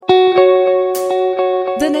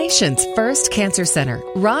nation's first cancer center,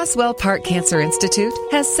 Roswell Park Cancer Institute,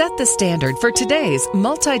 has set the standard for today's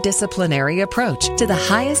multidisciplinary approach to the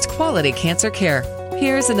highest quality cancer care.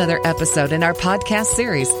 Here's another episode in our podcast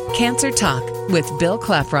series, Cancer Talk, with Bill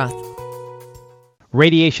Klaproth.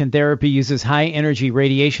 Radiation therapy uses high-energy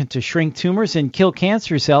radiation to shrink tumors and kill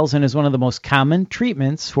cancer cells and is one of the most common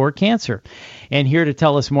treatments for cancer. And here to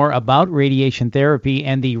tell us more about radiation therapy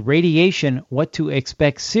and the Radiation What to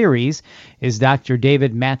Expect series is Dr.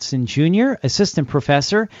 David Mattson, Jr., Assistant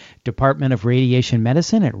Professor, Department of Radiation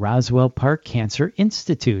Medicine at Roswell Park Cancer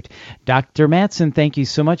Institute. Dr. Mattson, thank you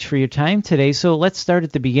so much for your time today. So let's start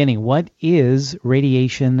at the beginning. What is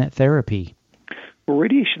radiation therapy? Well,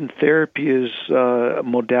 radiation therapy is a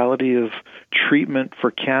modality of treatment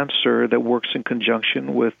for cancer that works in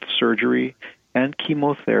conjunction with surgery and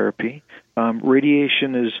chemotherapy.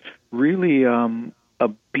 Radiation is really a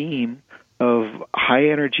beam of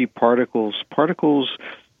high-energy particles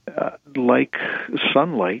like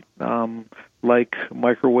sunlight, like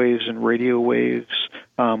microwaves and radio waves,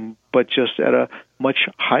 but just at a much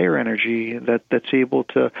higher energy that's able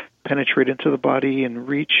to penetrate into the body and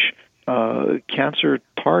reach cancer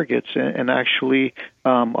targets and actually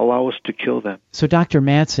allow us to kill them. So, Dr.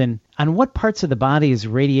 Mattson, on what parts of the body is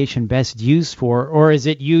radiation best used for, or is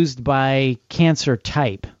it used by cancer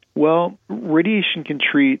type? Well, radiation can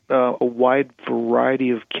treat a wide variety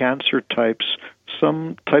of cancer types.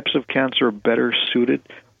 Some types of cancer are better suited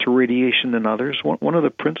to radiation than others. One of the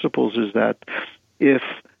principles is that if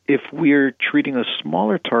we're treating a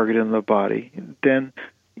smaller target in the body, then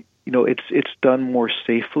it's done more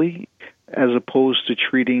safely as opposed to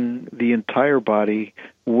treating the entire body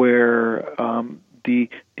where the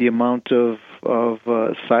amount of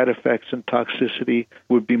side effects and toxicity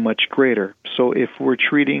would be much greater. So if we're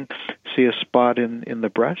treating, say, a spot in the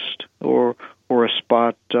breast or a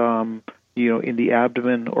spot in the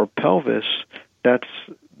abdomen or pelvis,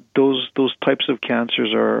 those types of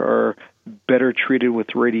cancers are better treated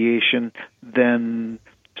with radiation than,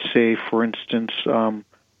 say, for instance,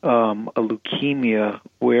 a leukemia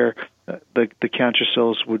where the cancer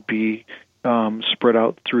cells would be spread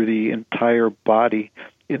out through the entire body.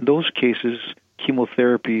 In those cases,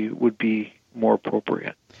 chemotherapy would be more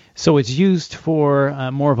appropriate. So it's used for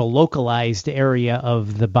more of a localized area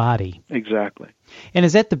of the body. Exactly. And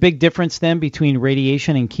is that the big difference then between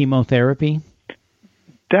radiation and chemotherapy?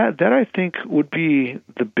 That I think would be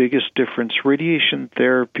the biggest difference. Radiation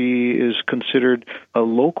therapy is considered a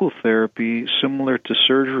local therapy similar to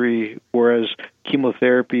surgery, whereas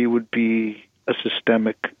chemotherapy would be a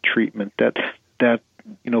systemic treatment that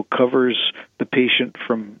covers the patient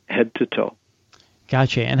from head to toe.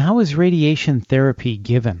 Gotcha. And how is radiation therapy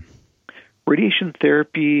given? Radiation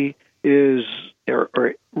therapy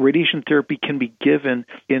radiation therapy can be given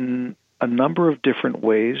in a number of different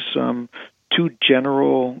ways. Two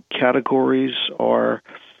general categories are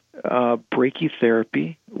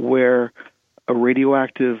brachytherapy, where a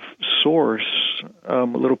radioactive source, a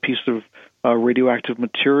little piece of radioactive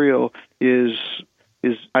material is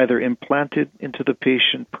either implanted into the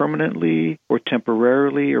patient permanently or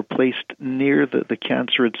temporarily or placed near the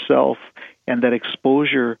cancer itself, and that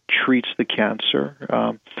exposure treats the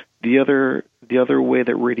cancer. The other way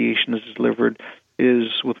that radiation is delivered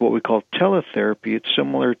is with what we call teletherapy. It's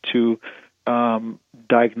similar to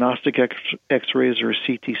diagnostic X-rays or a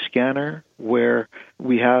CT scanner, where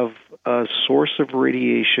we have a source of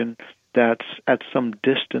radiation that's at some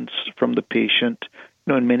distance from the patient.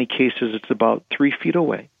 In many cases, it's about 3 feet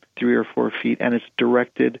away, 3 or 4 feet, and it's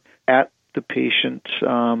directed at the patient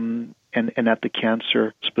and at the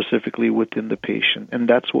cancer specifically within the patient. And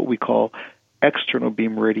that's what we call external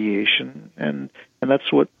beam radiation, and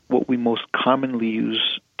that's what we most commonly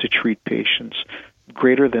use to treat patients.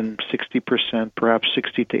 Greater than 60%, perhaps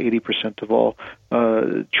 60 to 80% of all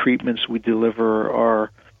treatments we deliver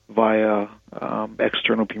are via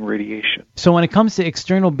external beam radiation. So when it comes to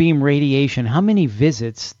external beam radiation, how many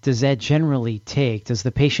visits does that generally take? Does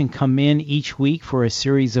the patient come in each week for a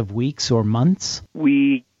series of weeks or months?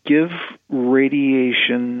 We give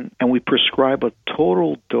radiation and we prescribe a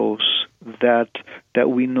total dose that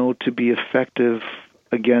we know to be effective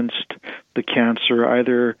against the cancer,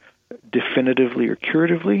 either definitively or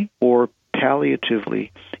curatively or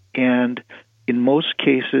palliatively. And in most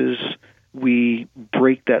cases, we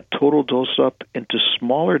break that total dose up into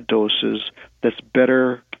smaller doses that's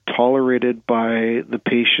better tolerated by the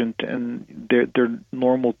patient and their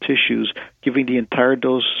normal tissues. Giving the entire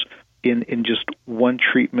dose in just one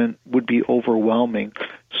treatment would be overwhelming.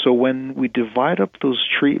 So when we divide up those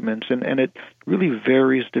treatments, and it really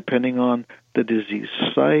varies depending on the disease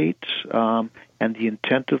site and the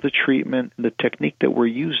intent of the treatment and the technique that we're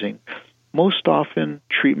using. Most often,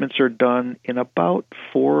 treatments are done in about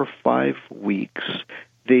 4 or 5 weeks.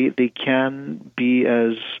 They can be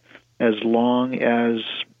as long as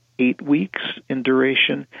 8 weeks in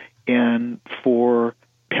duration, and for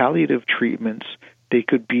palliative treatments, they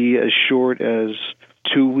could be as short as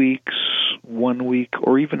 2 weeks, 1 week,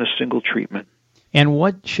 or even a single treatment. And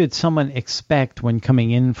what should someone expect when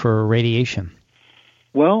coming in for radiation?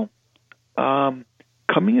 Well,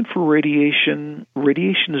 coming in for radiation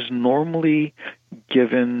is normally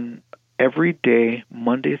given every day,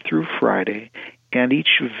 Monday through Friday, and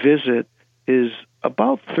each visit is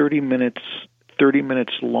about 30 minutes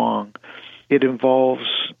long. It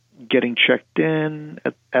involves getting checked in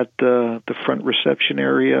at the front reception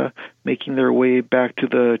area, making their way back to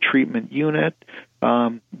the treatment unit,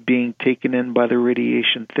 being taken in by the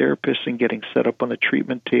radiation therapist and getting set up on the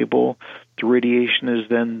treatment table. The radiation is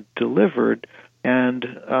then delivered, and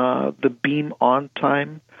the beam on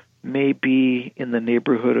time may be in the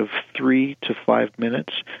neighborhood of 3 to 5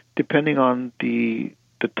 minutes, depending on the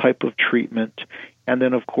type of treatment. And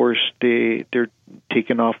then, of course, they're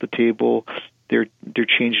taken off the table. They're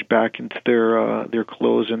changed back into their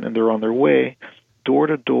clothes, and they're on their way, door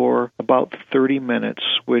to door, about 30 minutes,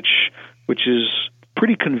 which is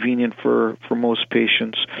pretty convenient for most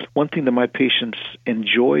patients. One thing that my patients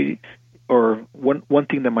enjoy, or one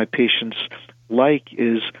thing that my patients like,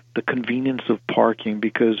 is the convenience of parking,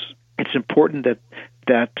 because it's important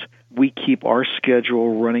that we keep our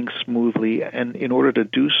schedule running smoothly, and in order to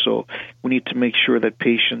do so, we need to make sure that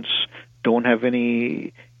patients don't have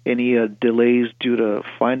any delays due to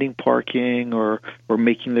finding parking or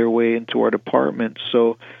making their way into our department.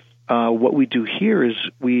 So what we do here is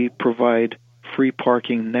we provide free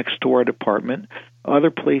parking next to our department. Other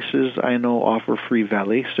places I know offer free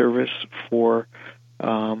valet service for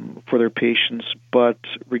their patients, but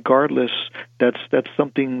regardless, that's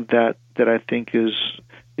something that I think is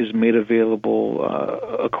made available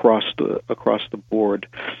across the board.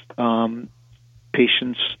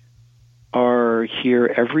 Patients are here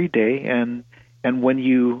every day, and when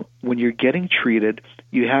you're getting treated,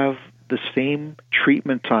 you have the same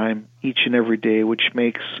treatment time each and every day, which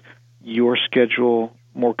makes your schedule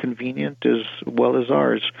more convenient as well as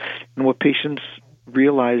ours. And what patients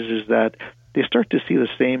realize is that they start to see the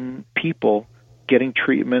same people getting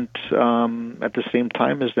treatment at the same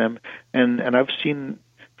time as them, and I've seen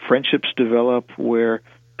friendships develop where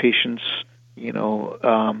patients,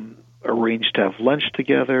 arrange to have lunch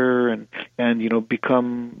together and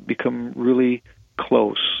become really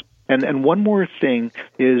close. And one more thing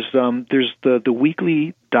is there's the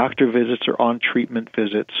weekly doctor visits or on treatment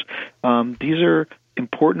visits. These are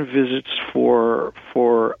important visits for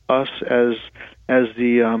us as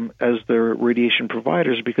the radiation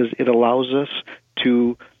providers, because it allows us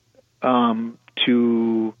to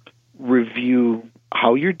review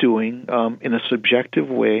how you're doing in a subjective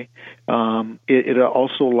way. It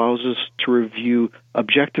also allows us to review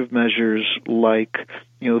objective measures like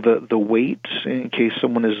the weight, in case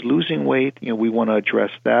someone is losing weight. We want to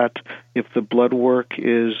address that. If the blood work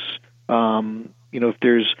is if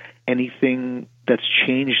there's anything that's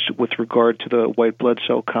changed with regard to the white blood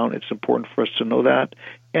cell count, it's important for us to know that.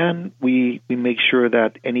 And we make sure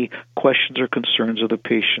that any questions or concerns of the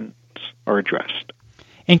patients are addressed.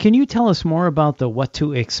 And can you tell us more about the What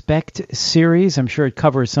to Expect series? I'm sure it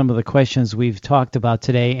covers some of the questions we've talked about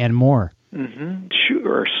today and more. Mm-hmm.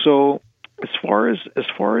 Sure. So as far as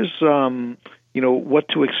what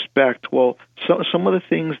to expect, well, some of the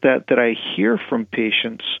things that I hear from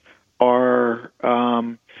patients are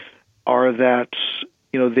that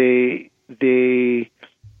they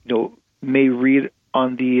may read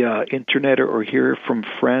on the internet or hear from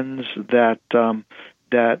friends that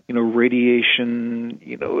radiation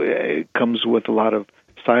it comes with a lot of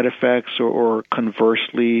side effects, or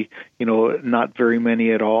conversely not very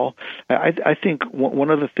many at all. I think one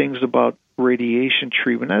of the things about radiation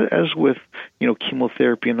treatment, as with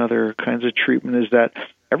chemotherapy and other kinds of treatment, is that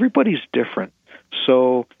everybody's different.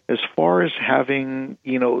 So as far as having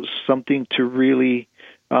something to really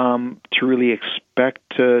expect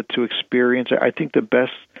to experience, I think the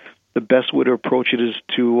best way to approach it is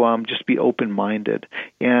to just be open-minded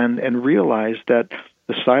and realize that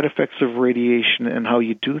the side effects of radiation and how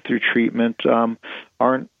you do through treatment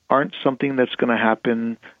aren't something that's going to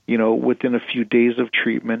happen within a few days of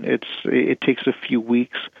treatment. It takes a few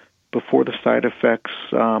weeks before the side effects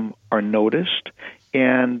are noticed,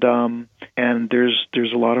 and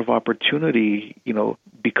there's a lot of opportunity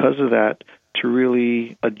because of that to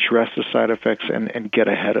really address the side effects and get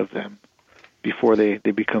ahead of them before they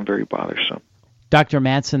become very bothersome. Dr.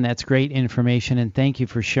 Mattson, that's great information, and thank you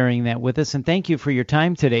for sharing that with us. And thank you for your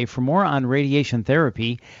time today. For more on radiation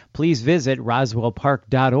therapy, please visit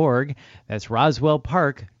roswellpark.org. That's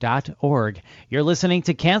roswellpark.org. You're listening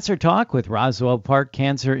to Cancer Talk with Roswell Park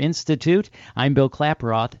Cancer Institute. I'm Bill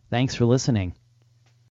Klaproth. Thanks for listening.